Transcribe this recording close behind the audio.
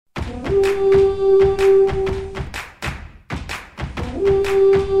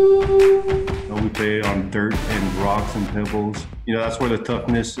play on dirt and rocks and pebbles. That's where the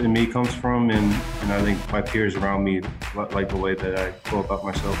toughness in me comes from, and I think my peers around me like the way that I go about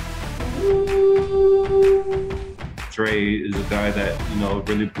myself. Dre is a guy that,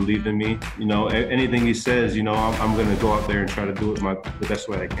 really believed in me. Anything he says, I'm going to go out there and try to do it the best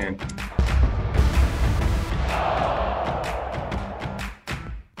way I can.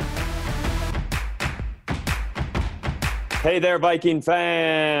 Hey there, Viking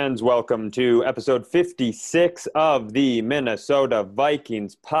fans. Welcome to episode 56 of the Minnesota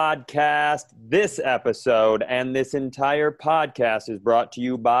Vikings podcast. This episode and this entire podcast is brought to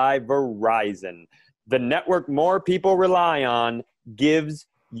you by Verizon. The network more people rely on gives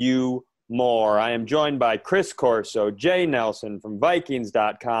you more. I am joined by Chris Corso, Jay Nelson from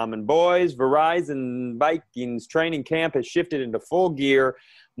Vikings.com. And boys, Verizon Vikings training camp has shifted into full gear.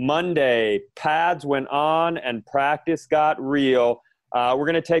 Monday, pads went on and practice got real. We're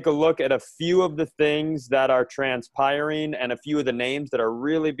going to take a look at a few of the things that are transpiring and a few of the names that are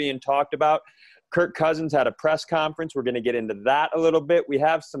really being talked about. Kirk Cousins had a press conference. We're going to get into that a little bit. We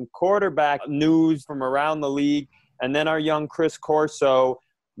have some quarterback news from around the league. And then our young Chris Corso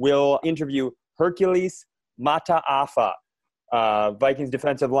will interview Hercules Mataafa, Vikings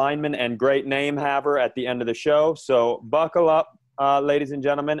defensive lineman and great name haver at the end of the show. So buckle up. Ladies and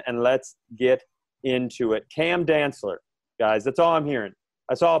gentlemen, and let's get into it. Cam Dantzler, guys, that's all I'm hearing.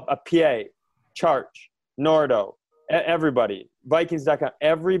 I saw a PA, Charch, Nordo, everybody, Vikings.com.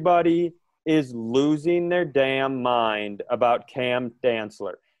 Everybody is losing their damn mind about Cam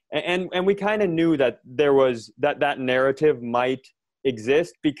Dantzler. And we kind of knew that there was that narrative might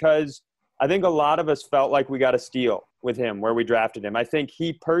exist because I think a lot of us felt like we got a steal with him where we drafted him. I think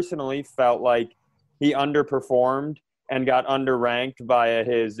he personally felt like he underperformed and got underranked by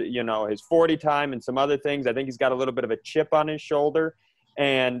his 40 time and some other things. I think he's got a little bit of a chip on his shoulder.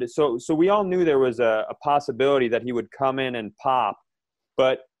 And so we all knew there was a possibility that he would come in and pop.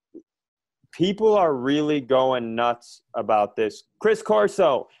 But people are really going nuts about this. Chris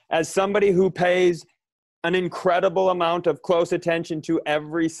Corso, as somebody who pays an incredible amount of close attention to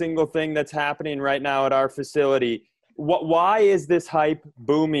every single thing that's happening right now at our facility, why is this hype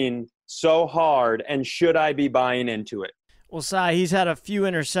booming so hard, and should I be buying into it? Well, Cy, he's had a few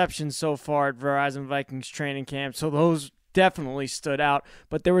interceptions so far at Verizon Vikings training camp, so those definitely stood out.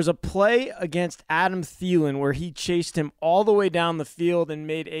 But there was a play against Adam Thielen where he chased him all the way down the field and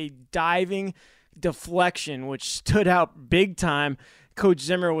made a diving deflection, which stood out big time. Coach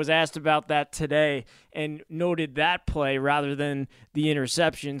Zimmer was asked about that today and noted that play rather than the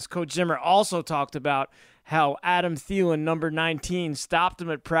interceptions. Coach Zimmer also talked about how Adam Thielen, number 19, stopped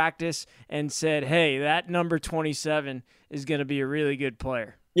him at practice and said, hey, that number 27 is going to be a really good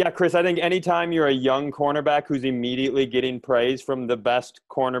player. Yeah, Chris, I think anytime you're a young cornerback who's immediately getting praise from the best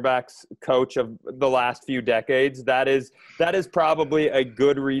cornerbacks coach of the last few decades, that is probably a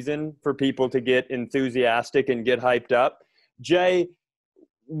good reason for people to get enthusiastic and get hyped up. Jay,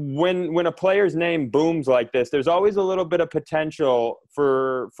 when a player's name booms like this, there's always a little bit of potential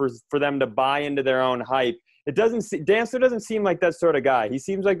for them to buy into their own hype. Dantzler doesn't seem like that sort of guy. He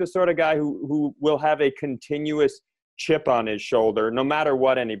seems like the sort of guy who will have a continuous chip on his shoulder, no matter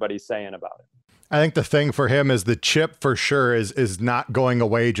what anybody's saying about it. I think the thing for him is the chip for sure is not going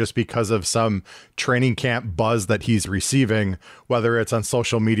away just because of some training camp buzz that he's receiving, whether it's on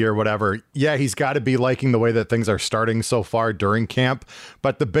social media or whatever. Yeah, he's got to be liking the way that things are starting so far during camp.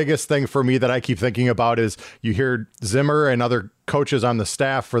 But the biggest thing for me that I keep thinking about is you hear Zimmer and other coaches on the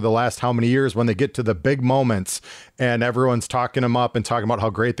staff for the last how many years when they get to the big moments and everyone's talking them up and talking about how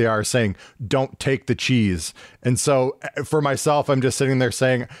great they are, saying, don't take the cheese. And so for myself, I'm just sitting there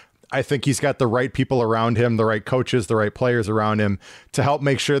saying, I think he's got the right people around him, the right coaches, the right players around him to help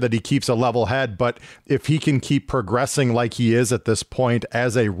make sure that he keeps a level head. But if he can keep progressing like he is at this point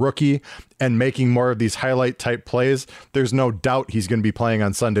as a rookie and making more of these highlight type plays, there's no doubt he's going to be playing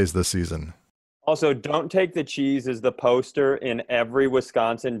on Sundays this season. Also, don't take the cheese is the poster in every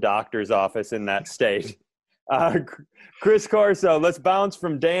Wisconsin doctor's office in that state. Chris Corso, let's bounce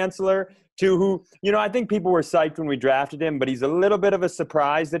from Dantzler to who, I think people were psyched when we drafted him, but he's a little bit of a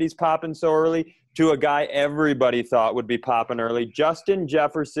surprise that he's popping so early, to a guy everybody thought would be popping early. Justin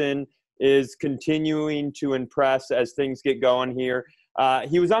Jefferson is continuing to impress as things get going here.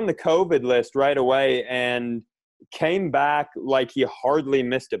 He was on the COVID list right away and came back like he hardly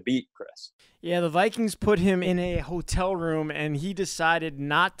missed a beat, Chris. Yeah, the Vikings put him in a hotel room, and he decided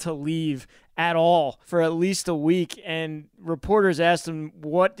not to leave at all for at least a week. And reporters asked him,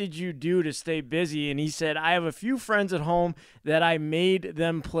 what did you do to stay busy? And he said, I have a few friends at home that I made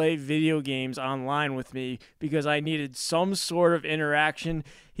them play video games online with me because I needed some sort of interaction.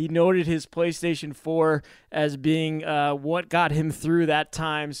 He noted his PlayStation 4 as being what got him through that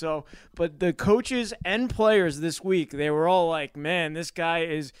time. So, but the coaches and players this week, they were all like, man, this guy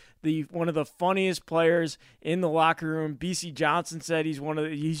is one of the funniest players in the locker room. BC Johnson said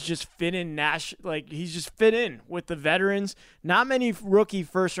he's just fit in he's just fit in with the veterans. Not many rookie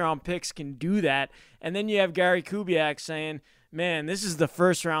first round picks can do that. And then you have Gary Kubiak saying, man, this is the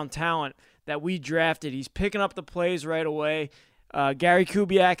first round talent that we drafted. He's picking up the plays right away. Gary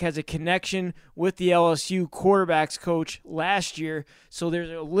Kubiak has a connection with the LSU quarterbacks coach last year, so there's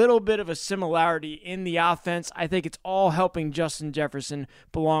a little bit of a similarity in the offense. I think it's all helping Justin Jefferson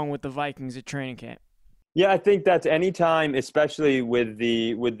belong with the Vikings at training camp. Yeah, I think that's any time, especially with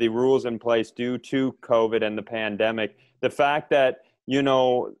the rules in place due to COVID and the pandemic, the fact that,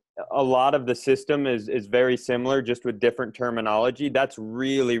 a lot of the system is very similar, just with different terminology. That's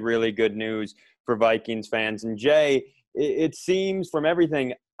really, really good news for Vikings fans. And Jay, it seems from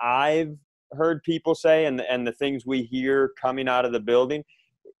everything I've heard people say and the things we hear coming out of the building,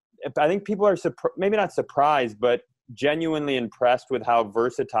 I think people are maybe not surprised, but genuinely impressed with how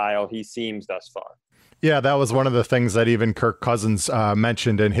versatile he seems thus far. Yeah, that was one of the things that even Kirk Cousins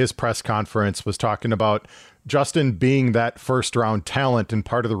mentioned in his press conference, was talking about Justin being that first round talent. And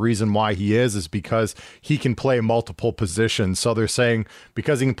part of the reason why he is because he can play multiple positions. So they're saying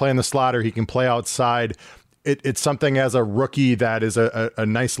because he can play in the slot or he can play outside, it's something as a rookie that is a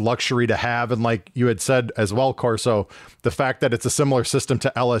nice luxury to have. And like you had said as well, Corso, the fact that it's a similar system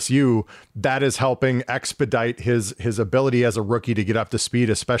to LSU, that is helping expedite his ability as a rookie to get up to speed,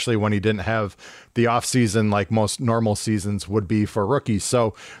 especially when he didn't have the offseason like most normal seasons would be for rookies.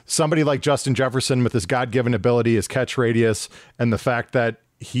 So somebody like Justin Jefferson with his God-given ability, his catch radius, and the fact that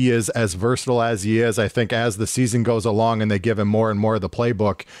he is as versatile as he is, I think as the season goes along and they give him more and more of the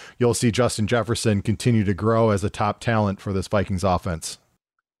playbook, you'll see Justin Jefferson continue to grow as a top talent for this Vikings offense.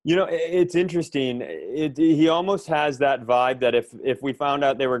 It's interesting. He almost has that vibe that if we found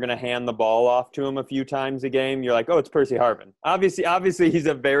out they were going to hand the ball off to him a few times a game, you're like, oh, it's Percy Harvin. Obviously he's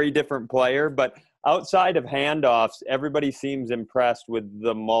a very different player, but outside of handoffs, everybody seems impressed with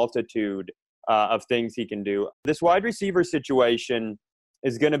the multitude of things he can do. This wide receiver situation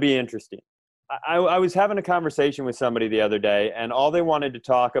is going to be interesting. I was having a conversation with somebody the other day, and all they wanted to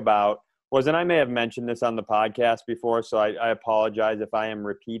talk about was, and I may have mentioned this on the podcast before, so I apologize if I am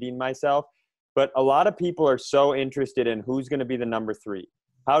repeating myself, but a lot of people are so interested in who's going to be the number 3.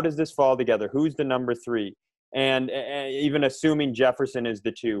 How does this fall together? Who's the number 3? And even assuming Jefferson is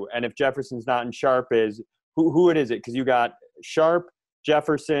the 2. And if Jefferson's not and Sharp is, who it is it? Because you got Sharp,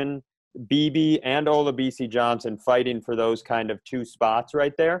 Jefferson, BB, and Olabisi Johnson fighting for those kind of 2 spots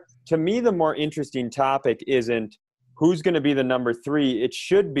right there. To me, the more interesting topic isn't who's going to be the number 3. It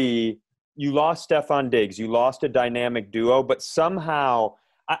should be, you lost Stefon Diggs, you lost a dynamic duo, but somehow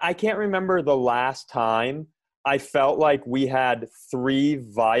I can't remember the last time I felt like we had 3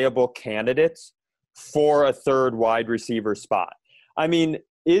 viable candidates for a 3rd wide receiver spot. I mean,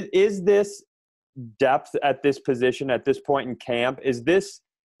 is this depth at this position at this point in camp, is this,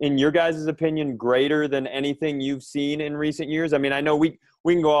 in your guys' opinion, greater than anything you've seen in recent years? I mean, I know we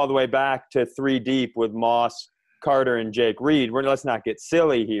can go all the way back to 3 deep with Moss, Carter, and Jake Reed. Let's not get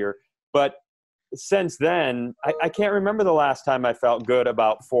silly here. But since then, I can't remember the last time I felt good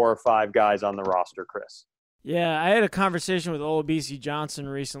about 4 or 5 guys on the roster, Chris. Yeah, I had a conversation with Olabisi Johnson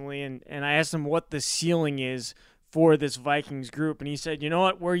recently, and I asked him what the ceiling is for this Vikings group. And he said, you know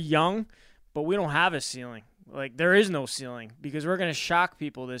what, we're young, but we don't have a ceiling. Like, there is no ceiling because we're going to shock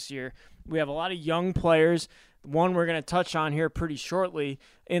people this year. We have a lot of young players. One we're going to touch on here pretty shortly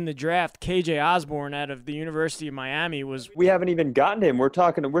in the draft, KJ Osborne out of the University of Miami was. We haven't even gotten to him. We're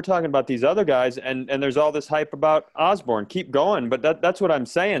talking about these other guys, and there's all this hype about Osborne. Keep going, but that's what I'm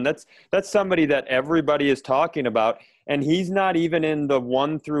saying. That's somebody that everybody is talking about, and he's not even in the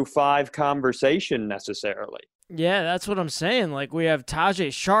 1 through 5 conversation necessarily. Yeah, that's what I'm saying. Like, we have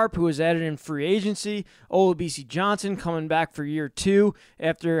Tajay Sharp, who was added in free agency. Olabisi Johnson coming back for year 2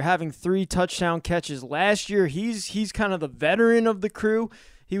 after having 3 touchdown catches last year. He's kind of the veteran of the crew.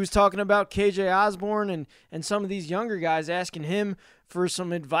 He was talking about KJ Osborne and some of these younger guys asking him for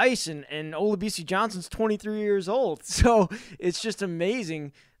some advice, and Olabisi Johnson's 23 years old. So it's just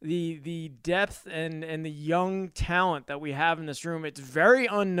amazing the depth and the young talent that we have in this room. It's very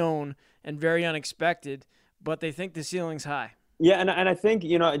unknown and very unexpected, but they think the ceiling's high. Yeah, and I think,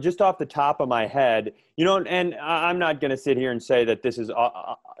 just off the top of my head, and I'm not going to sit here and say that this is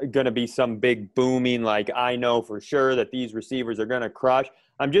going to be some big booming, like I know for sure that these receivers are going to crush.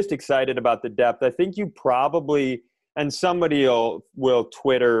 I'm just excited about the depth. I think you probably, and somebody will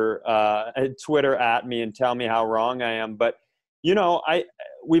Twitter at me and tell me how wrong I am, but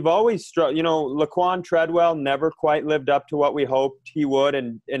we've always struggled. Laquan Treadwell never quite lived up to what we hoped he would,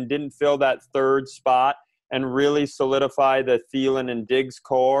 and didn't fill that third spot and really solidify the Thielen and Diggs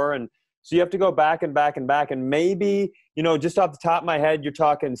core. And so you have to go back and back and back. And maybe, just off the top of my head, you're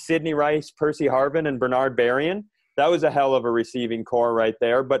talking Sidney Rice, Percy Harvin, and Bernard Berrien. That was a hell of a receiving core right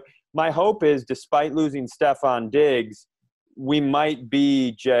there. But my hope is, despite losing Stephon Diggs, we might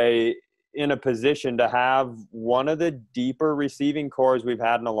be, Jay, in a position to have one of the deeper receiving cores we've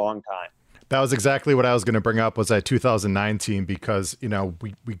had in a long time. That was exactly what I was going to bring up, was that 2009 team, because,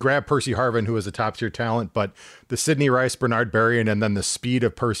 we grabbed Percy Harvin, who was a top tier talent, but the Sidney Rice, Bernard Berrien, and then the speed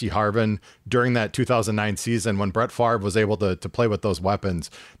of Percy Harvin during that 2009 season when Brett Favre was able to play with those weapons,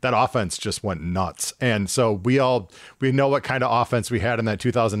 that offense just went nuts. And so we know what kind of offense we had in that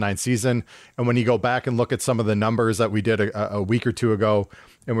 2009 season. And when you go back and look at some of the numbers that we did a week or two ago,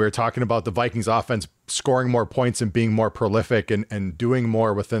 and we were talking about the Vikings offense scoring more points and being more prolific and doing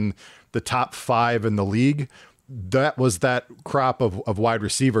more within the top 5 in the league, that was that crop of wide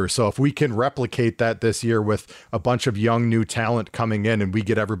receivers. So if we can replicate that this year with a bunch of young new talent coming in, and we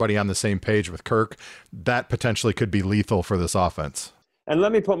get everybody on the same page with Kirk, that potentially could be lethal for this offense. And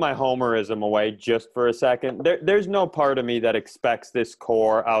let me put my homerism away just for a second. There's no part of me that expects this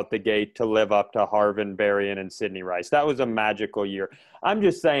core out the gate to live up to Harvin, Berrien, and Sidney Rice. That was a magical year. I'm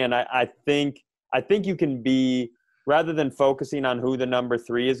just saying, I think you can be, rather than focusing on who the number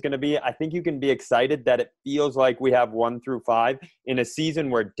 3 is going to be, I think you can be excited that it feels like we have 1 through 5 in a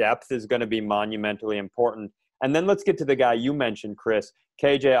season where depth is going to be monumentally important. And then let's get to the guy you mentioned, Chris,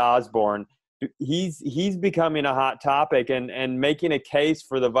 KJ Osborne. He's becoming a hot topic and making a case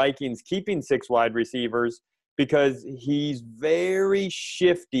for the Vikings keeping 6 wide receivers, because he's very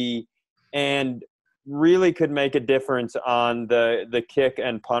shifty and really could make a difference on the kick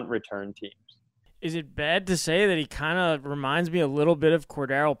and punt return teams. Is it bad to say that he kind of reminds me a little bit of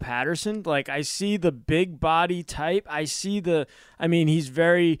Cordero Patterson? Like, I see the big body type. He's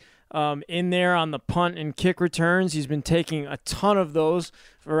very in there on the punt and kick returns. He's been taking a ton of those.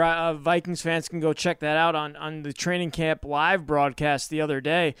 For Vikings fans can go check that out on the training camp live broadcast the other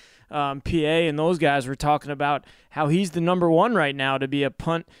day. PA and those guys were talking about how he's the number 1 right now to be a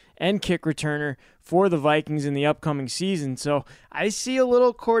punt and kick returner for the Vikings in the upcoming season. So I see a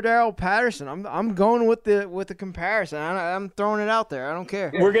little Cordero Patterson. I'm going with the comparison. I'm throwing it out there. I don't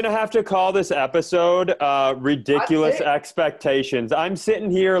care. We're gonna have to call this episode "Ridiculous Expectations." I'm sitting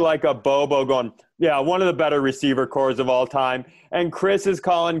here like a bobo going, yeah, one of the better receiver cores of all time. And Chris is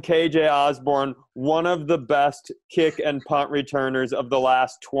calling KJ Osborne one of the best kick and punt returners of the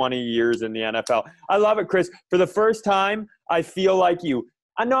last 20 years in the NFL. I love it, Chris. For the first time, I feel like you.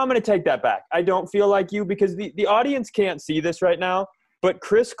 I know I'm going to take that back. I don't feel like you, because the audience can't see this right now, but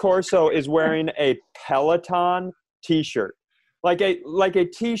Chris Corso is wearing a Peloton t-shirt. Like a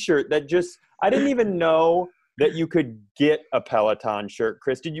t-shirt that just – I didn't even know that you could get a Peloton shirt,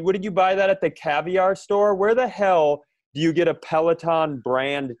 Chris. Did you buy that at the Caviar store? Where the hell do you get a Peloton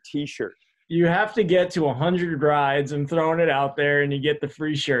brand t-shirt? You have to get to 100 rides. I'm throwing it out there, and you get the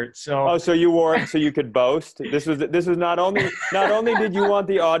free shirt. So you wore it so you could boast. This was not only did you want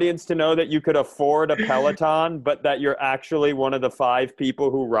the audience to know that you could afford a Peloton, but that you're actually one of the 5 people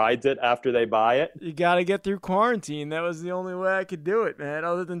who rides it after they buy it. You got to get through quarantine. That was the only way I could do it, man.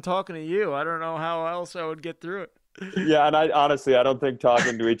 Other than talking to you, I don't know how else I would get through it. Yeah, and I don't think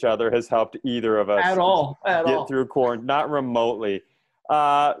talking to each other has helped either of us at all through quarantine, not remotely.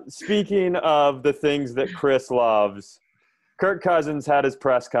 Speaking of the things that Chris loves, Kirk Cousins had his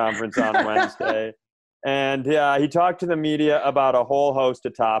press conference on Wednesday, and he talked to the media about a whole host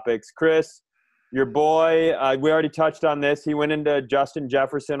of topics. Chris, your boy, we already touched on this. He went into Justin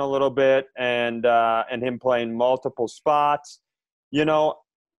Jefferson a little bit and him playing multiple spots.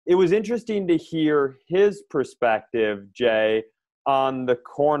 It was interesting to hear his perspective, Jay, on the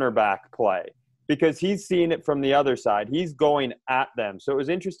cornerback play, because he's seen it from the other side. He's going at them. So it was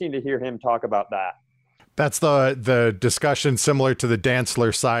interesting to hear him talk about that. That's the discussion similar to the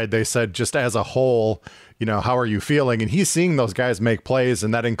Dantzler side. They said, just as a whole, how are you feeling? And he's seeing those guys make plays,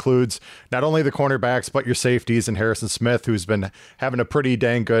 and that includes not only the cornerbacks, but your safeties and Harrison Smith, who's been having a pretty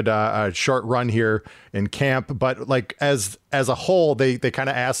dang good short run here in camp. But like as a whole, they kind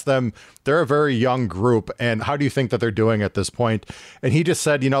of asked them, they're a very young group, and how do you think that they're doing at this point? And he just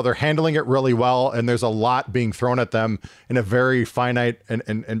said, they're handling it really well, and there's a lot being thrown at them in a very finite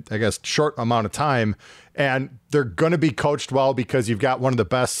and I guess short amount of time. And they're going to be coached well because you've got one of the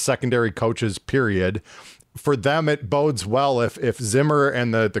best secondary coaches, period. For them, it bodes well if Zimmer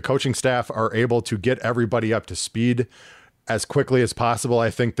and the coaching staff are able to get everybody up to speed as quickly as possible. I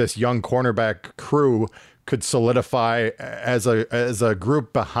think this young cornerback crew could solidify as a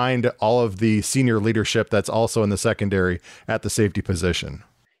group behind all of the senior leadership that's also in the secondary at the safety position.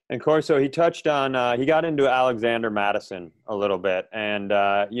 And Corso, he touched on, he got into Alexander Mattison a little bit. And,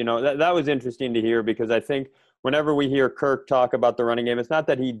 that was interesting to hear, because I think whenever we hear Kirk talk about the running game, it's not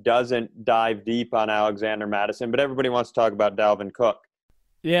that he doesn't dive deep on Alexander Mattison, but everybody wants to talk about Dalvin Cook.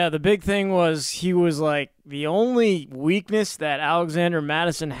 Yeah, the big thing was he was like, the only weakness that Alexander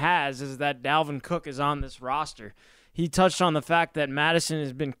Mattison has is that Dalvin Cook is on this roster. He touched on the fact that Mattison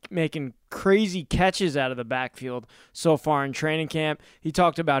has been making crazy catches out of the backfield so far in training camp. He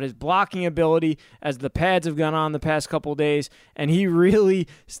talked about his blocking ability as the pads have gone on the past couple days, and he really,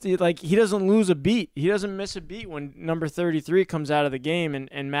 he doesn't lose a beat. He doesn't miss a beat when number 33 comes out of the game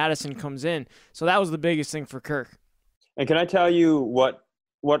and Mattison comes in. So that was the biggest thing for Kirk. And can I tell you what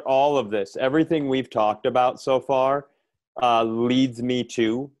all of this, everything we've talked about so far, leads me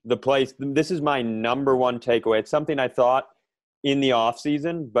to the place. This is my number one takeaway. It's something I thought in the off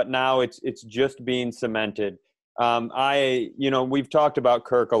season, but now it's just being cemented. We've talked about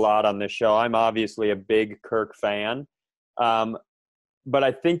Kirk a lot on this show. I'm obviously a big Kirk fan. But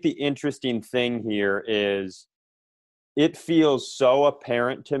I think the interesting thing here is it feels so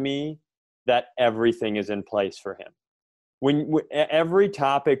apparent to me that everything is in place for him. When every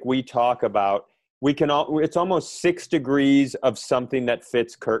topic we talk about, it's almost 6 degrees of something that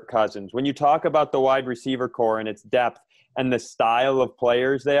fits Kirk Cousins. When you talk about the wide receiver core and its depth and the style of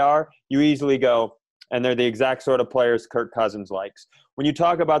players they are, you easily go, and they're the exact sort of players Kirk Cousins likes. When you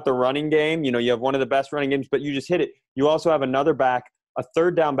talk about the running game, you have one of the best running games, but you just hit it. You also have another back, a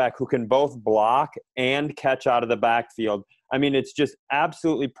third down back who can both block and catch out of the backfield. I mean, it's just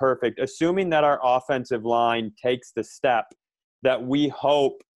absolutely perfect. Assuming that our offensive line takes the step that we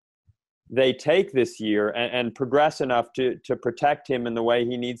hope they take this year and progress enough to protect him in the way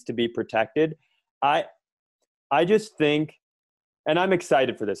he needs to be protected. I just think, and I'm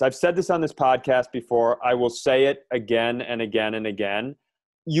excited for this. I've said this on this podcast before. I will say it again and again and again.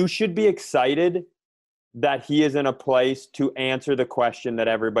 You should be excited that he is in a place to answer the question that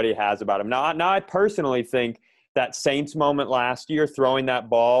everybody has about him. Now I personally think that Saints moment last year, throwing that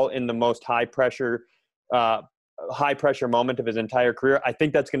ball in the most high pressure moment of his entire career, I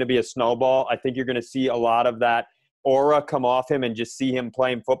think that's going to be a snowball. I think you're going to see a lot of that aura come off him and just see him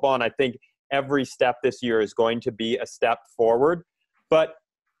playing football. And I think every step this year is going to be a step forward. But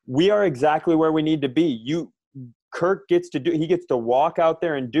we are exactly where we need to be. Kirk gets to walk out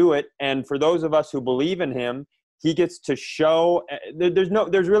there and do it. And for those of us who believe in him, he gets to show.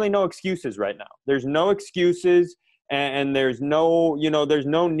 There's really no excuses right now. There's no excuses, and there's no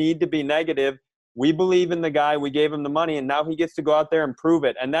need to be negative. We believe in the guy. We gave him the money, and now he gets to go out there and prove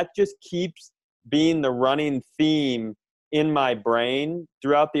it. And that just keeps being the running theme in my brain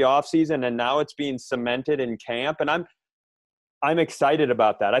throughout the offseason, and now it's being cemented in camp. And I'm excited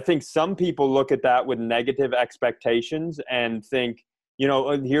about that. I think some people look at that with negative expectations and think,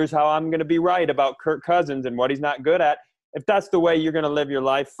 here's how I'm going to be right about Kirk Cousins and what he's not good at. If that's the way you're going to live your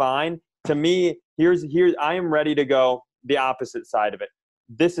life, fine. To me, I am ready to go the opposite side of it.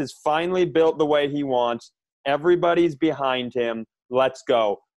 This is finally built the way he wants. Everybody's behind him. Let's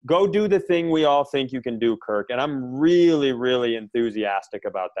go. Go do the thing we all think you can do, Kirk. And I'm really, really enthusiastic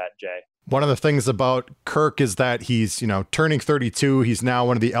about that, Jay. One of the things about Kirk is that he's, turning 32. He's now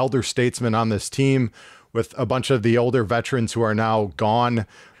one of the elder statesmen on this team, with a bunch of the older veterans who are now gone.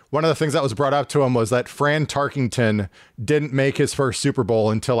 One of the things that was brought up to him was that Fran Tarkington didn't make his first Super Bowl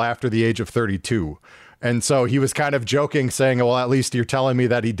until after the age of 32. And so he was kind of joking, saying, well, at least you're telling me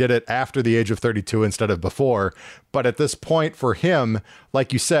that he did it after the age of 32 instead of before. But at this point for him,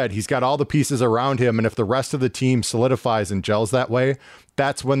 like you said, he's got all the pieces around him. And if the rest of the team solidifies and gels that way,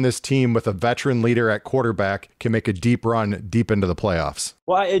 that's when this team with a veteran leader at quarterback can make a deep run deep into the playoffs.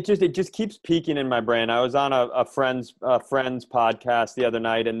 Well, it just keeps peaking in my brain. I was on a friend's podcast the other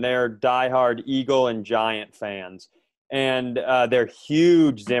night, and they're diehard Eagle and Giant fans. And they're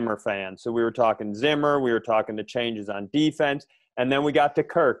huge Zimmer fans. So we were talking Zimmer, we were talking the changes on defense, and then we got to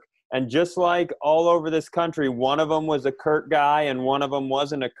Kirk. And just like all over this country, one of them was a Kirk guy and one of them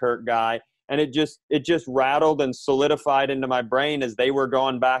wasn't a Kirk guy. And it just rattled and solidified into my brain as they were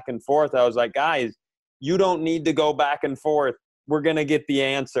going back and forth. I was like, guys, you don't need to go back and forth. We're going to get the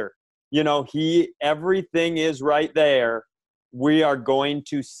answer. Everything is right there. We are going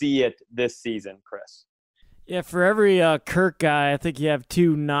to see it this season, Chris. Yeah, for every Kirk guy, I think you have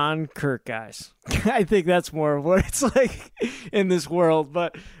 2 non-Kirk guys. I think that's more of what it's like in this world.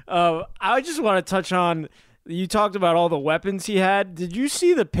 But I just want to touch on, you talked about all the weapons he had. Did you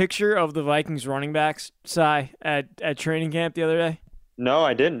see the picture of the Vikings running backs, Cy, at training camp the other day? No,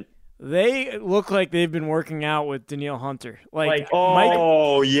 I didn't. They look like they've been working out with Danielle Hunter.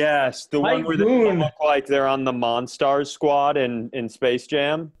 Yes, the one where they look like they're on the Monstars squad in Space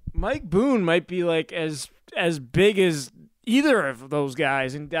Jam. Mike Boone might be like as big as either of those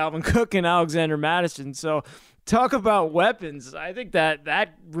guys, in Dalvin Cook and Alexander Mattison. So talk about weapons. I think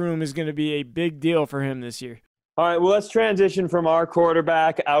that room is going to be a big deal for him this year. All right, well, let's transition from our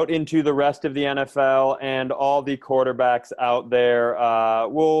quarterback out into the rest of the NFL and all the quarterbacks out there. A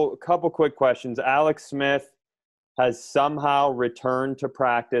couple quick questions. Alex Smith has somehow returned to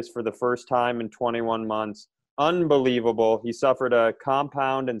practice for the first time in 21 months. Unbelievable. He suffered a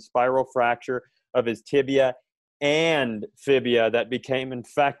compound and spiral fracture of his tibia and fibia that became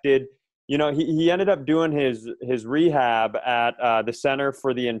infected. You know, he ended up doing his rehab at the Center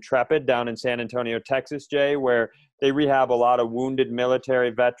for the Intrepid down in San Antonio, Texas, Jay, where they rehab a lot of wounded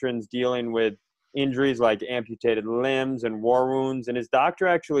military veterans dealing with injuries like amputated limbs and war wounds. And his doctor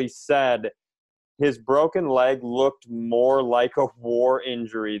actually said his broken leg looked more like a war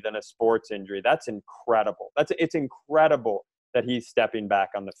injury than a sports injury. That's incredible. It's incredible that he's stepping back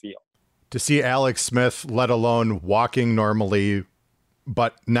on the field. To see Alex Smith, let alone walking normally,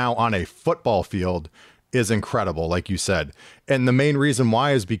 but now on a football field, is incredible, like you said. And the main reason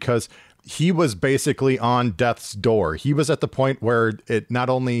why is because he was basically on death's door. He was at the point where it not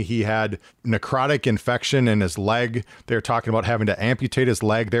only he had necrotic infection in his leg, they're talking about having to amputate his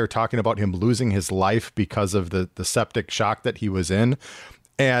leg. They're talking about him losing his life because of the septic shock that he was in.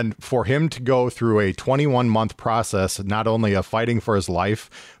 And for him to go through a 21-month process, not only of fighting for his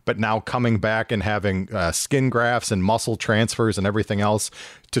life, but now coming back and having skin grafts and muscle transfers and everything else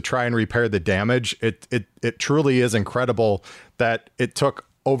to try and repair the damage, it truly is incredible that it took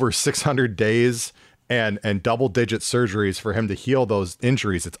over 600 days and double-digit surgeries for him to heal those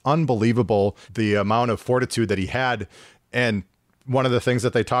injuries. It's unbelievable the amount of fortitude that he had. And one of the things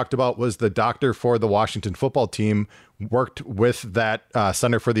that they talked about was the doctor for the Washington football team worked with that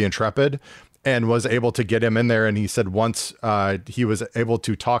Center for the Intrepid and was able to get him in there. And he said once he was able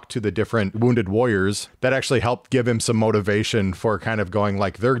to talk to the different wounded warriors, that actually helped give him some motivation for kind of going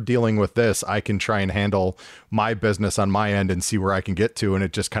like, they're dealing with this. I can try and handle my business on my end and see where I can get to. And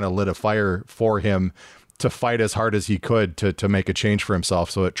it just kind of lit a fire for him to fight as hard as he could to make a change for himself.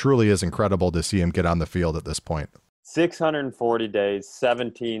 So it truly is incredible to see him get on the field at this point. 640 days,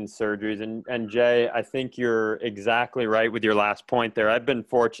 17 surgeries. And Jay, I think you're exactly right with your last point there. I've been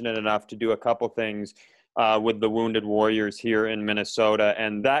fortunate enough to do a couple things with the Wounded Warriors here in Minnesota.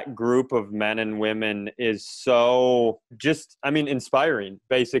 And that group of men and women is so inspiring,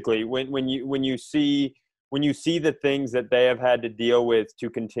 basically. When you see the things that they have had to deal with to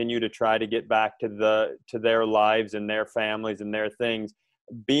continue to try to get back to their lives and their families and their things,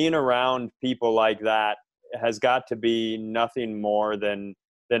 being around people like that has got to be nothing more than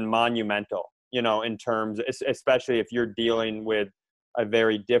monumental, you know, in terms, especially if you're dealing with a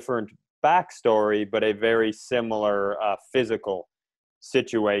very different backstory, but a very similar physical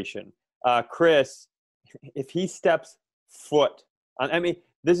situation. Chris, if he steps foot on,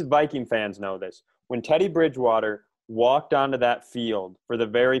 this Viking fans know this. When Teddy Bridgewater walked onto that field for the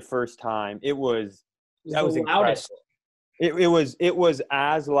very first time, that was incredible. It was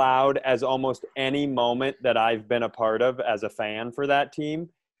as loud as almost any moment that I've been a part of as a fan for that team.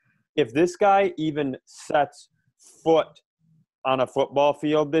 If this guy even sets foot on a football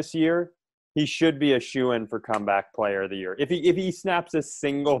field this year, he should be a shoo-in for comeback player of the year. If he snaps a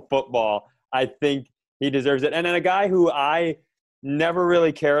single football, I think he deserves it. And then a guy who I never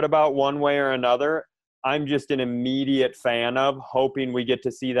really cared about one way or another, I'm just an immediate fan of, hoping we get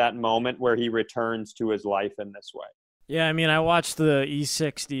to see that moment where he returns to his life in this way. Yeah, I watched the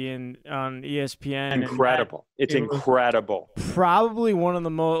E60 on ESPN. Incredible. It's incredible. Probably one of the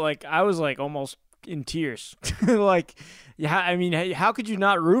most, I was almost in tears. How could you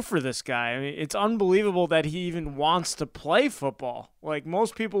not root for this guy? It's unbelievable that he even wants to play football.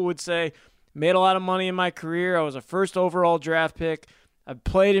 Most people would say, made a lot of money in my career. I was a first overall draft pick. I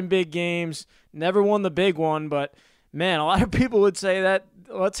played in big games, never won the big one, but man, a lot of people would say that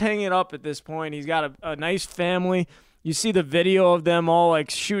let's hang it up at this point. He's got a nice family. You see the video of them all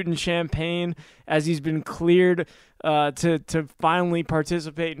shooting champagne as he's been cleared to finally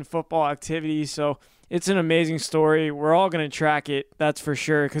participate in football activities. So it's an amazing story. We're all going to track it, that's for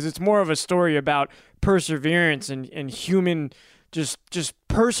sure, because it's more of a story about perseverance and human just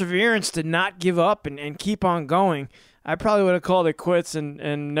perseverance to not give up and keep on going. I probably would have called it quits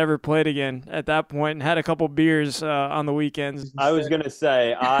and never played again at that point and had a couple beers on the weekends. I was going to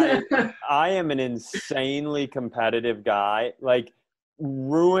say, I am an insanely competitive guy. My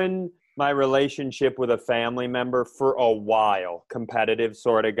my relationship with a family member for a while, competitive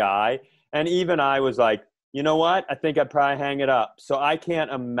sort of guy. And even I was like, you know what? I think I'd probably hang it up. So I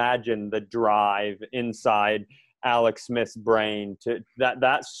can't imagine the drive inside Alex Smith's brain to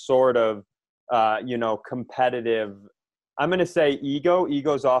that sort of, competitive. I'm going to say ego.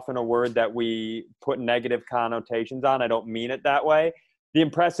 Ego is often a word that we put negative connotations on. I don't mean it that way. The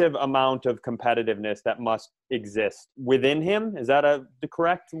impressive amount of competitiveness that must exist within him. Is that the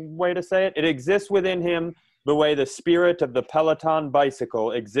correct way to say it? It exists within him the way the spirit of the Peloton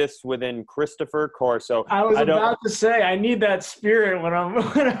bicycle exists within Christopher Corso. I was about to say, I need that spirit when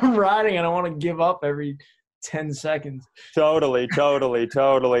I'm riding, and I want to give up every 10 seconds. Totally.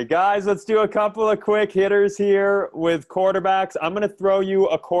 Guys, let's do a couple of quick hitters here with quarterbacks. I'm going to throw you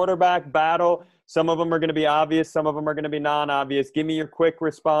a quarterback battle. Some of them are going to be obvious. Some of them are going to be non-obvious. Give me your quick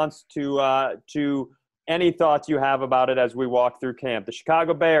response to any thoughts you have about it as we walk through camp. The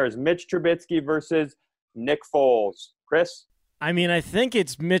Chicago Bears, Mitch Trubisky versus Nick Foles. Chris? I mean, I think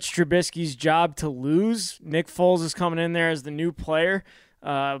it's Mitch Trubisky's job to lose. Nick Foles is coming in there as the new player.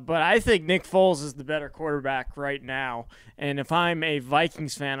 But I think Nick Foles is the better quarterback right now. And if I'm a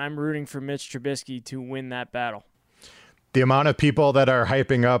Vikings fan, I'm rooting for Mitch Trubisky to win that battle. The amount of people that are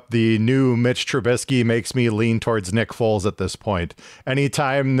hyping up the new Mitch Trubisky makes me lean towards Nick Foles at this point.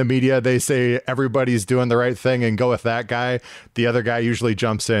 Anytime the media, they say everybody's doing the right thing and go with that guy, the other guy usually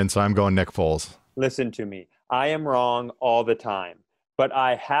jumps in, so I'm going Nick Foles. Listen to me. I am wrong all the time. But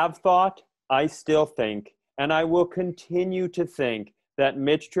I have thought, I still think, and I will continue to think that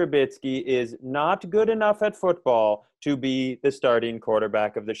Mitch Trubisky is not good enough at football to be the starting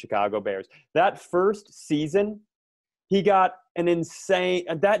quarterback of the Chicago Bears. That first season, he got an insane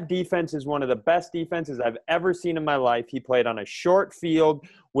 – that defense is one of the best defenses I've ever seen in my life. He played on a short field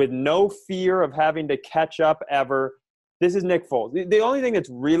with no fear of having to catch up ever. This is Nick Foles. The only thing that's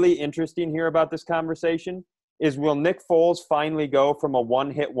really interesting here about this conversation is, will Nick Foles finally go from a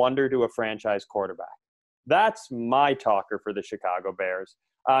one-hit wonder to a franchise quarterback? That's my talker for the Chicago Bears.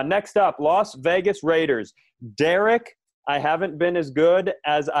 Next up, Las Vegas Raiders. Derek, I haven't been as good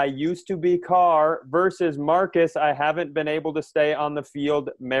as I used to be, Carr, versus Marcus, I haven't been able to stay on the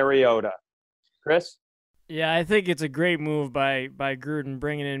field, Mariota. Chris? Yeah, I think it's a great move by Gruden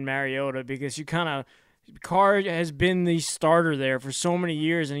bringing in Mariota, because Carr has been the starter there for so many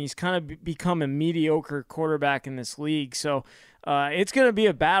years, and he's kind of become a mediocre quarterback in this league. So it's going to be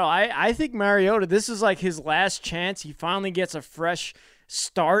a battle. I think Mariota, this is like his last chance. He finally gets a fresh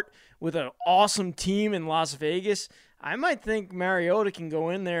start with an awesome team in Las Vegas. I might think Mariota can go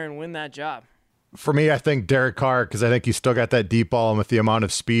in there and win that job. For me, I think Derek Carr, because I think he's still got that deep ball, and with the amount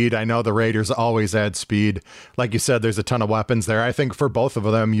of speed, I know the Raiders always add speed. Like you said, there's a ton of weapons there. I think for both of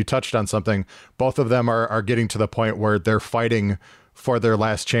them, you touched on something, both of them are getting to the point where they're fighting for their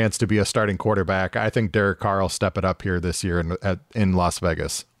last chance to be a starting quarterback. I think Derek Carr will step it up here this year in Las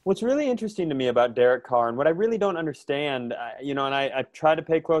Vegas. What's really interesting to me about Derek Carr, and what I really don't understand, and I try to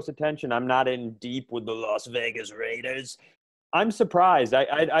pay close attention. I'm not in deep with the Las Vegas Raiders. I'm surprised.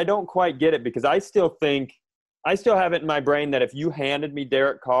 I don't quite get it, because I still have it in my brain that if you handed me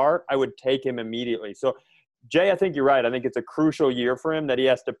Derek Carr, I would take him immediately. So, Jay, I think you're right. I think it's a crucial year for him that he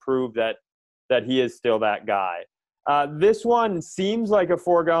has to prove that he is still that guy. This one seems like a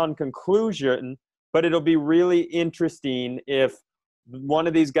foregone conclusion, but it'll be really interesting if one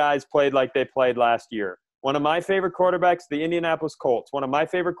of these guys played like they played last year. One of my favorite quarterbacks, the Indianapolis Colts. One of my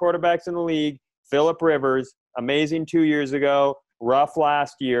favorite quarterbacks in the league, Phillip Rivers. Amazing 2 years ago, rough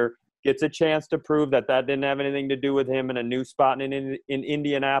last year. Gets a chance to prove that didn't have anything to do with him in a new spot in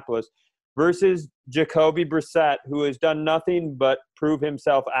Indianapolis. Versus Jacoby Brissett, who has done nothing but prove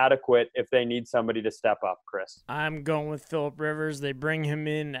himself adequate if they need somebody to step up, Chris. I'm going with Phillip Rivers. They bring him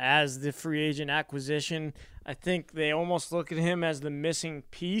in as the free agent acquisition. I think they almost look at him as the missing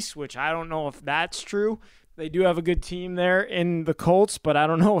piece, which I don't know if that's true. They do have a good team there in the Colts, but I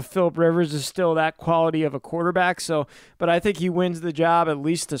don't know if Phillip Rivers is still that quality of a quarterback. But I think he wins the job at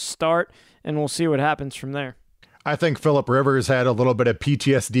least to start, and we'll see what happens from there. I think Phillip Rivers had a little bit of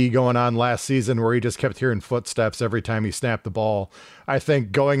PTSD going on last season where he just kept hearing footsteps every time he snapped the ball. I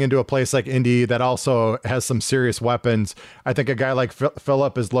think going into a place like Indy that also has some serious weapons, I think a guy like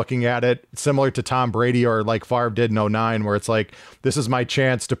Phillip is looking at it similar to Tom Brady or like Favre did in 2009, where it's like, this is my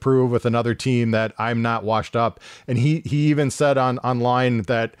chance to prove with another team that I'm not washed up. And he even said online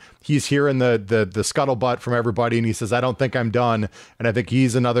that he's hearing the scuttlebutt from everybody, and he says, I don't think I'm done. And I think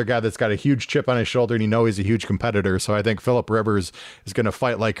he's another guy that's got a huge chip on his shoulder, and he's a huge competitor. So I think Phillip Rivers is going to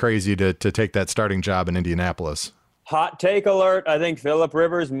fight like crazy to take that starting job in Indianapolis. Hot take alert. I think Phillip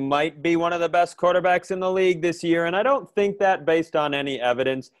Rivers might be one of the best quarterbacks in the league this year, and I don't think that based on any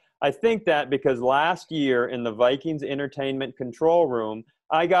evidence. I think that because last year in the Vikings entertainment control room,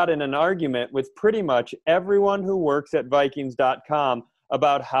 I got in an argument with pretty much everyone who works at Vikings.com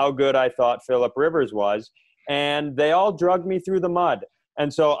about how good I thought Philip Rivers was, and they all drugged me through the mud.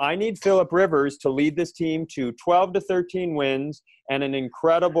 And so I need Philip Rivers to lead this team to 12 to 13 wins and an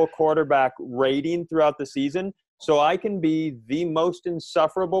incredible quarterback rating throughout the season so I can be the most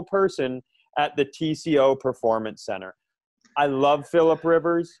insufferable person at the TCO Performance Center. I love Philip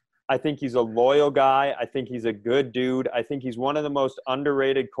Rivers. I think he's a loyal guy. I think he's a good dude. I think he's one of the most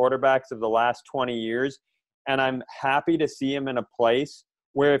underrated quarterbacks of the last 20 years. And I'm happy to see him in a place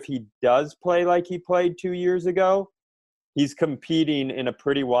where if he does play like he played 2 years ago, he's competing in a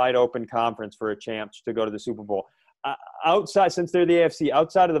pretty wide open conference for a chance to go to the Super Bowl. Outside, since they're the AFC,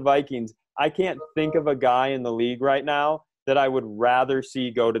 outside of the Vikings, I can't think of a guy in the league right now that I would rather see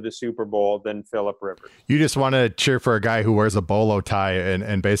go to the Super Bowl than Philip Rivers. You just want to cheer for a guy who wears a bolo tie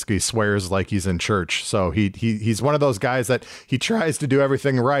and basically swears like he's in church. So he's one of those guys that he tries to do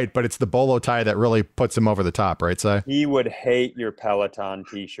everything right, but it's the bolo tie that really puts him over the top, right, Si? He would hate your Peloton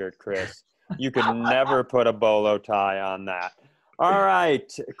t-shirt, Chris. You could never put a bolo tie on that. All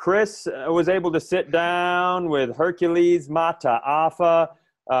right. Chris was able to sit down with Hercules Mataafa,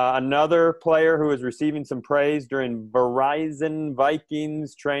 another player who is receiving some praise during Verizon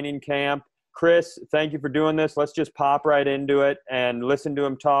Vikings training camp. Chris, thank you for doing this. Let's just pop right into it and listen to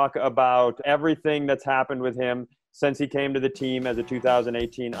him talk about everything that's happened with him since he came to the team as a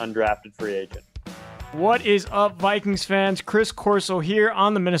 2018 undrafted free agent. What is up, Vikings fans? Chris Corso here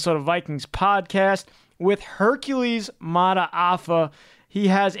on the Minnesota Vikings podcast with Hercules Mataafa. He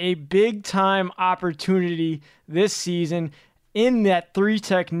has a big-time opportunity this season in that 3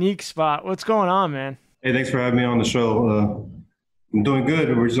 technique spot. What's going on, man? Hey, thanks for having me on the show. I'm doing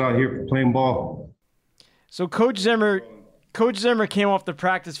good. We're just out here playing ball. So Coach Zimmer came off the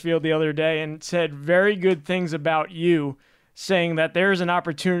practice field the other day and said very good things about you, saying that there's an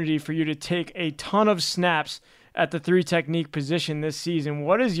opportunity for you to take a ton of snaps at the 3 technique position this season.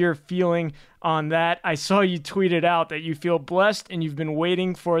 What is your feeling on that? I saw you tweeted out that you feel blessed and you've been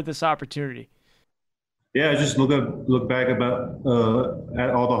waiting for this opportunity. Yeah, I just look back about at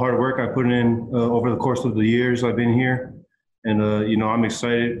all the hard work I put in over the course of the years I've been here. And, I'm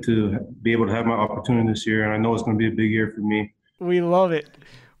excited to be able to have my opportunity this year. And I know it's going to be a big year for me. We love it.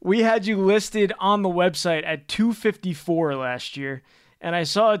 We had you listed on the website at 254 last year. And I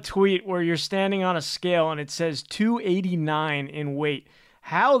saw a tweet where you're standing on a scale and it says 289 in weight.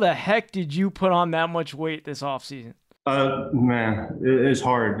 How the heck did you put on that much weight this offseason? Man, it's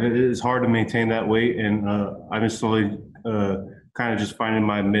hard. It's hard to maintain that weight. And I've been slowly kind of just finding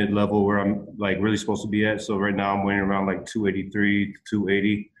my mid-level where I'm like really supposed to be at. So right now I'm weighing around like 283 to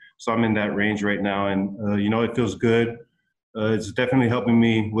 280. So I'm in that range right now. And, it feels good. It's definitely helping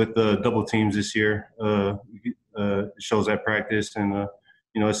me with the double teams this year. It shows at practice. And,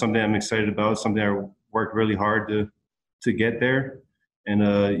 it's something I'm excited about. It's something I worked really hard to get there.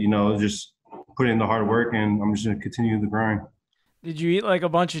 And, just put in the hard work, and I'm just going to continue the grind. Did you eat like a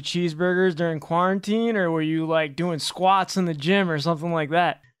bunch of cheeseburgers during quarantine, or were you like doing squats in the gym or something like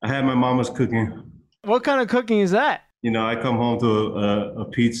that? I had my mama's cooking. What kind of cooking is that? I come home to a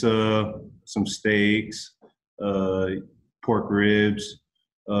pizza, some steaks, pork ribs,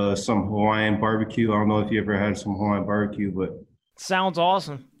 some Hawaiian barbecue. I don't know if you ever had some Hawaiian barbecue, but sounds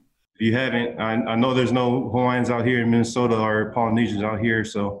awesome. If you haven't, I know there's no Hawaiians out here in Minnesota or Polynesians out here,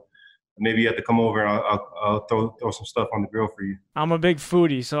 so maybe you have to come over and I'll throw some stuff on the grill for you. I'm a big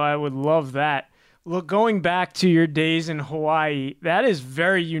foodie, so I would love that. Look, going back to your days in Hawaii, that is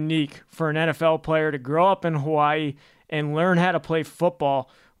very unique for an NFL player to grow up in Hawaii and learn how to play football.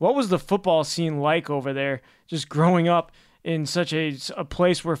 What was the football scene like over there, just growing up in such a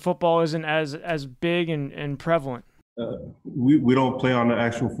place where football isn't as big and prevalent? We don't play on the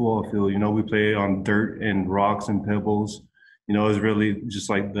actual football field. We play on dirt and rocks and pebbles. It's really just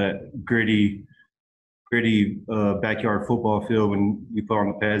like that gritty backyard football field when we play on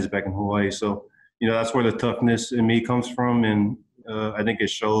the pads back in Hawaii. So, that's where the toughness in me comes from. And I think it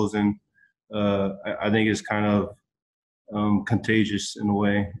shows. And I think it's kind of contagious in a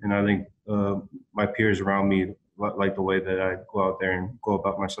way. And I think my peers around me like the way that I go out there and go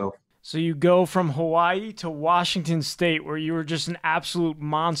about myself. So you go from Hawaii to Washington State, where you were just an absolute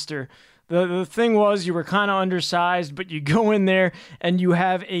monster. The thing was, you were kind of undersized, but you go in there and you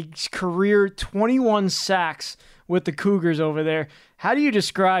have a career 21 sacks with the Cougars over there. How do you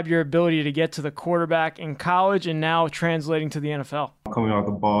describe your ability to get to the quarterback in college and now translating to the NFL? Coming off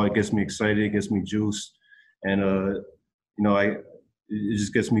the ball, it gets me excited, it gets me juiced, and it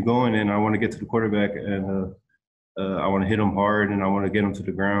just gets me going, and I want to get to the quarterback. And I want to hit them hard and I want to get them to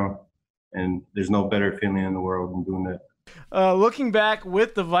the ground. And there's no better feeling in the world than doing that. Looking back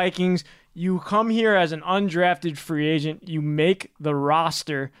with the Vikings, you come here as an undrafted free agent. You make the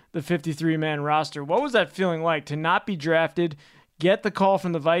roster, the 53-man roster. What was that feeling like to not be drafted, get the call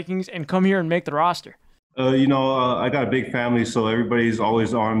from the Vikings, and come here and make the roster? I got a big family, so everybody's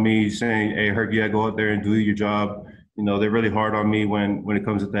always on me saying, hey, Herc, you gotta go out there and do your job. They're really hard on me when it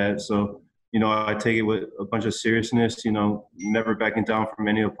comes to that. So, I take it with a bunch of seriousness, never backing down from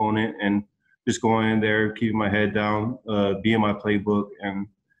any opponent and just going in there, keeping my head down, be in my playbook and,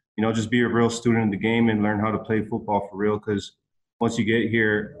 just be a real student in the game and learn how to play football for real. Because once you get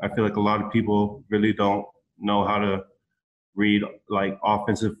here, I feel like a lot of people really don't know how to read like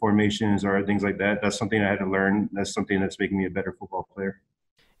offensive formations or things like that. That's something I had to learn. That's something that's making me a better football player.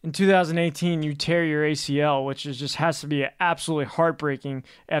 In 2018, you tear your ACL, which just has to be absolutely heartbreaking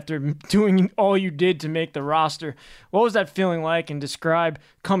after doing all you did to make the roster. What was that feeling like, and describe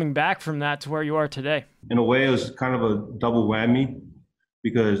coming back from that to where you are today? In a way, it was kind of a double whammy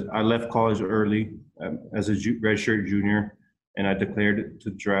because I left college early as a redshirt junior, and I declared to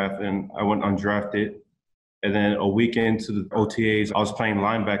draft, and I went undrafted. And then a week into the OTAs, I was playing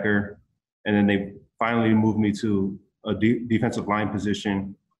linebacker, and then they finally moved me to a defensive line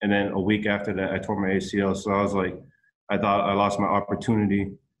position. And then a week after that, I tore my ACL. So I was like, I thought I lost my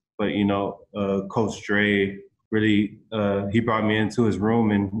opportunity. But, Coach Dre really, he brought me into his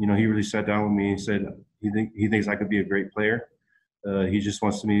room and, he really sat down with me and said he thinks I could be a great player. He just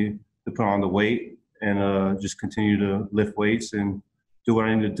wants me to put on the weight and just continue to lift weights and do what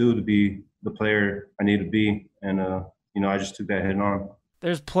I need to do to be the player I need to be. And, I just took that head on.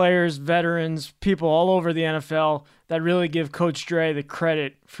 There's players, veterans, people all over the NFL that really give Coach Dre the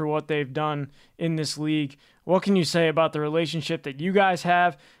credit for what they've done in this league. What can you say about the relationship that you guys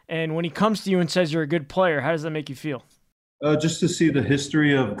have? And when he comes to you and says you're a good player, how does that make you feel? Just to see the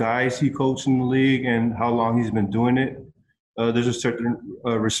history of guys he coached in the league and how long he's been doing it. There's a certain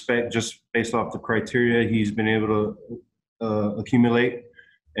respect just based off the criteria he's been able to accumulate.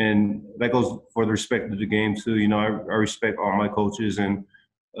 And that goes for the respect of the game too. I respect all my coaches, and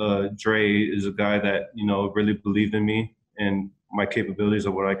Dre is a guy that, really believed in me and my capabilities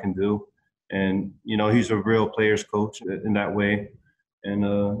of what I can do. And, he's a real player's coach in that way. And,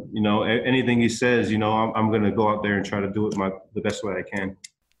 anything he says, I'm going to go out there and try to do it the best way I can.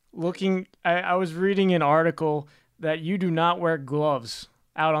 I was reading an article that you do not wear gloves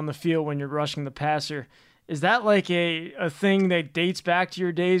out on the field when you're rushing the passer. Is that like a thing that dates back to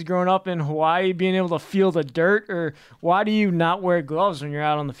your days growing up in Hawaii, being able to feel the dirt? Or why do you not wear gloves when you're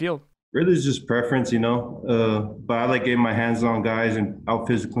out on the field? Really, it's just preference, But I like getting my hands on guys and out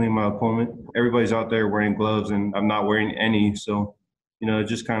physically my opponent. Everybody's out there wearing gloves, and I'm not wearing any. So,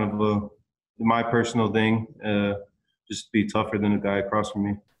 just kind of my personal thing, just be tougher than the guy across from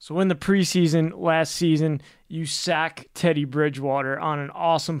me. So in the preseason last season, you sack Teddy Bridgewater on an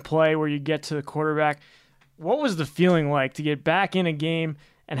awesome play where you get to the quarterback. What was the feeling like to get back in a game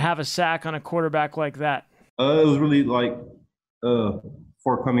and have a sack on a quarterback like that? It was really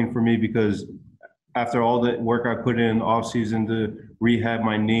forthcoming for me because after all the work I put in off season to rehab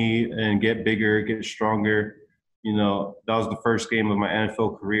my knee and get bigger, get stronger, that was the first game of my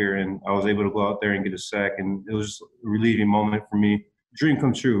NFL career, and I was able to go out there and get a sack, and it was a relieving moment for me. Dream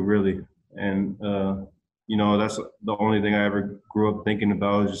come true, really. And, that's the only thing I ever grew up thinking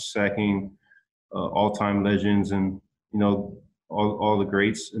about, is just sacking all-time legends and, all the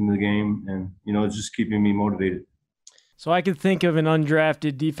greats in the game, and, it's just keeping me motivated. So I could think of an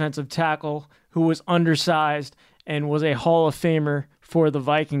undrafted defensive tackle who was undersized and was a Hall of Famer for the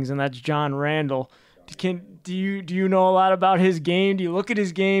Vikings, and that's John Randall. Do you know a lot about his game? Do you look at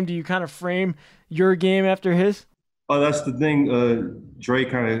his game? Do you kind of frame your game after his? Oh, that's the thing. Dre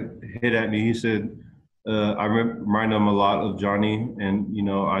kind of hit at me. He said, I remind him a lot of Johnny, and,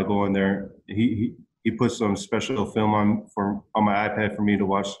 I go in there. He put some special film on my iPad for me to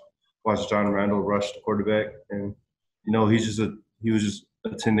watch John Randall rush the quarterback. And, he was just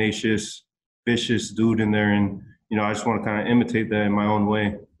a tenacious, vicious dude in there. And, I just want to kind of imitate that in my own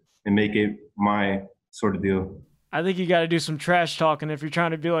way and make it my sort of deal. I think you got to do some trash talking if you're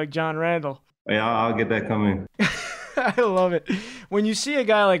trying to be like John Randall. Yeah, I'll get that coming. I love it. When you see a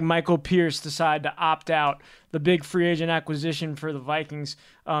guy like Michael Pierce decide to opt out, the big free agent acquisition for the Vikings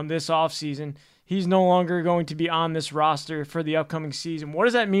this offseason, he's no longer going to be on this roster for the upcoming season. What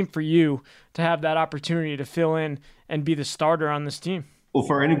does that mean for you to have that opportunity to fill in and be the starter on this team? Well,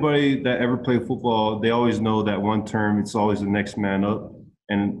 for anybody that ever played football, they always know that one term, it's always the next man up.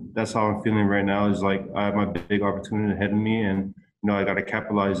 And that's how I'm feeling right now, is like I have my big opportunity ahead of me, and, I got to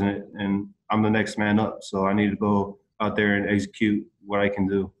capitalize on it. And I'm the next man up. So I need to go out there and execute what I can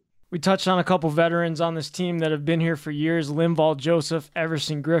do. We touched on a couple veterans on this team that have been here for years, Linval Joseph,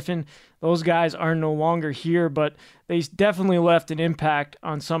 Everson Griffin. Those guys are no longer here, but they definitely left an impact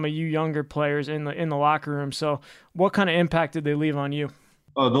on some of you younger players in the locker room. So what kind of impact did they leave on you?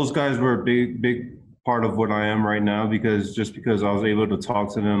 Those guys were a big part of what I am right now, because I was able to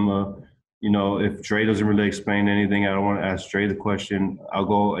talk to them. If Dre doesn't really explain anything, I don't want to ask Dre the question. I'll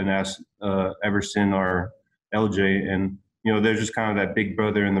go and ask Everson or LJ, and they're just kind of that big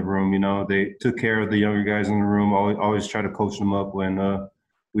brother in the room. They took care of the younger guys in the room. Always try to coach them up when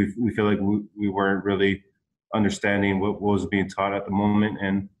we feel like we weren't really understanding what was being taught at the moment.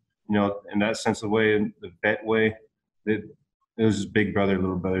 And in that sense of way, the vet way, it was just big brother,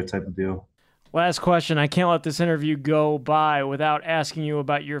 little brother type of deal. Last question. I can't let this interview go by without asking you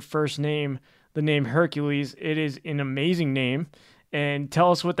about your first name, the name Hercules. It is an amazing name. And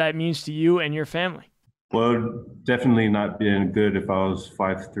tell us what that means to you and your family. Well, definitely not being good if I was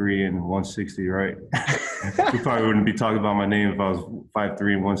 5'3" and 160, right? We probably wouldn't be talking about my name if I was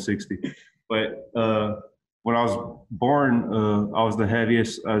 5'3" and 160. But when I was born, I was the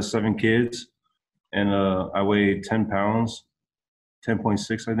heaviest out of 7 kids. And I weighed 10 pounds,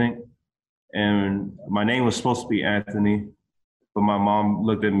 10.6, I think. And my name was supposed to be Anthony, but my mom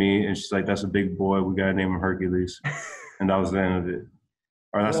looked at me and she's like, "That's a big boy. We got to name him Hercules." And that was the end of it.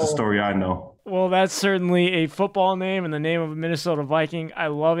 Or that's the story I know. Well, that's certainly a football name and the name of a Minnesota Viking. I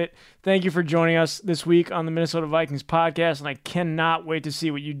love it. Thank you for joining us this week on the Minnesota Vikings podcast, and I cannot wait to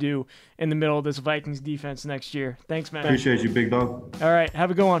see what you do in the middle of this Vikings defense next year. Thanks, man. Appreciate you, big dog. All right,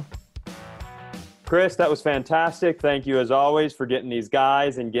 have a good one. Chris, that was fantastic. Thank you, as always, for getting these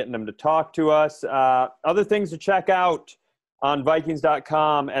guys and getting them to talk to us. Other things to check out on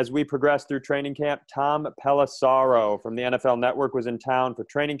Vikings.com as we progress through training camp. Tom Pelissaro from the NFL Network was in town for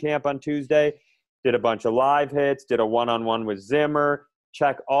training camp on Tuesday, did a bunch of live hits, did a one-on-one with Zimmer.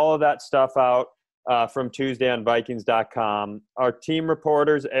 Check all of that stuff out from Tuesday on Vikings.com. Our team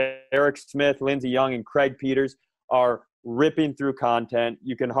reporters, Eric Smith, Lindsey Young, and Craig Peters, are ripping through content.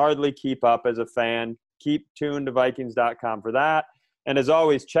 You can hardly keep up as a fan. Keep tuned to Vikings.com for that. And as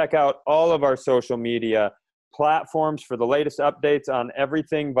always, check out all of our social media platforms for the latest updates on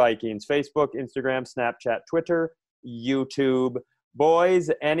everything Vikings: Facebook, Instagram, Snapchat, Twitter, YouTube. Boys,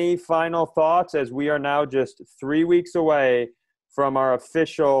 any final thoughts as we are now just 3 weeks away from our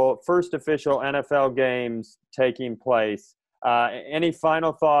first official NFL games taking place? Any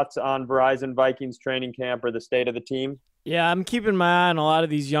final thoughts on Verizon Vikings training camp or the state of the team? Yeah, I'm keeping my eye on a lot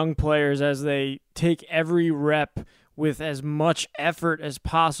of these young players as they take every rep with as much effort as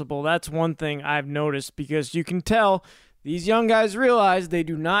possible. That's one thing I've noticed, because you can tell these young guys realize they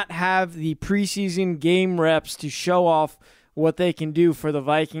do not have the preseason game reps to show off what they can do for the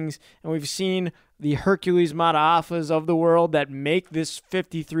Vikings. And we've seen the Hercules Mata'afas of the world that make this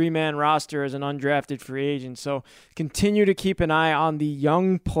 53-man roster as an undrafted free agent. So continue to keep an eye on the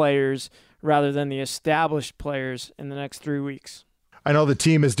young players rather than the established players in the next 3 weeks. I know the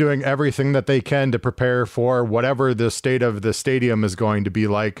team is doing everything that they can to prepare for whatever the state of the stadium is going to be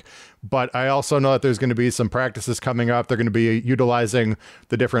like. But I also know that there's going to be some practices coming up. They're going to be utilizing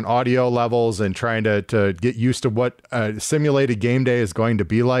the different audio levels and trying to get used to what a simulated game day is going to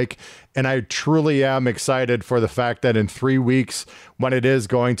be like. And I truly am excited for the fact that in 3 weeks, when it is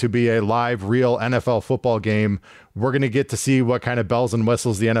going to be a live, real NFL football game, we're going to get to see what kind of bells and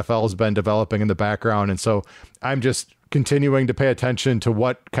whistles the NFL has been developing in the background. And so I'm just continuing to pay attention to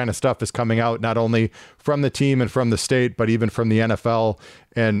what kind of stuff is coming out, not only from the team and from the state, but even from the NFL.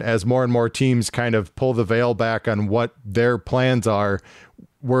 And as more and more teams kind of pull the veil back on what their plans are,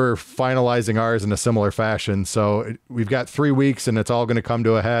 we're finalizing ours in a similar fashion. So we've got 3 weeks and it's all going to come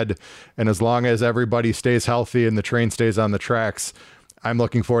to a head. And as long as everybody stays healthy and the train stays on the tracks, I'm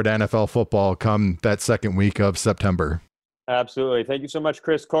looking forward to NFL football come that second week of September. Absolutely. Thank you so much,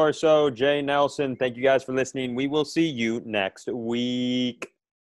 Chris Corso, Jay Nelson. Thank you guys for listening. We will see you next week.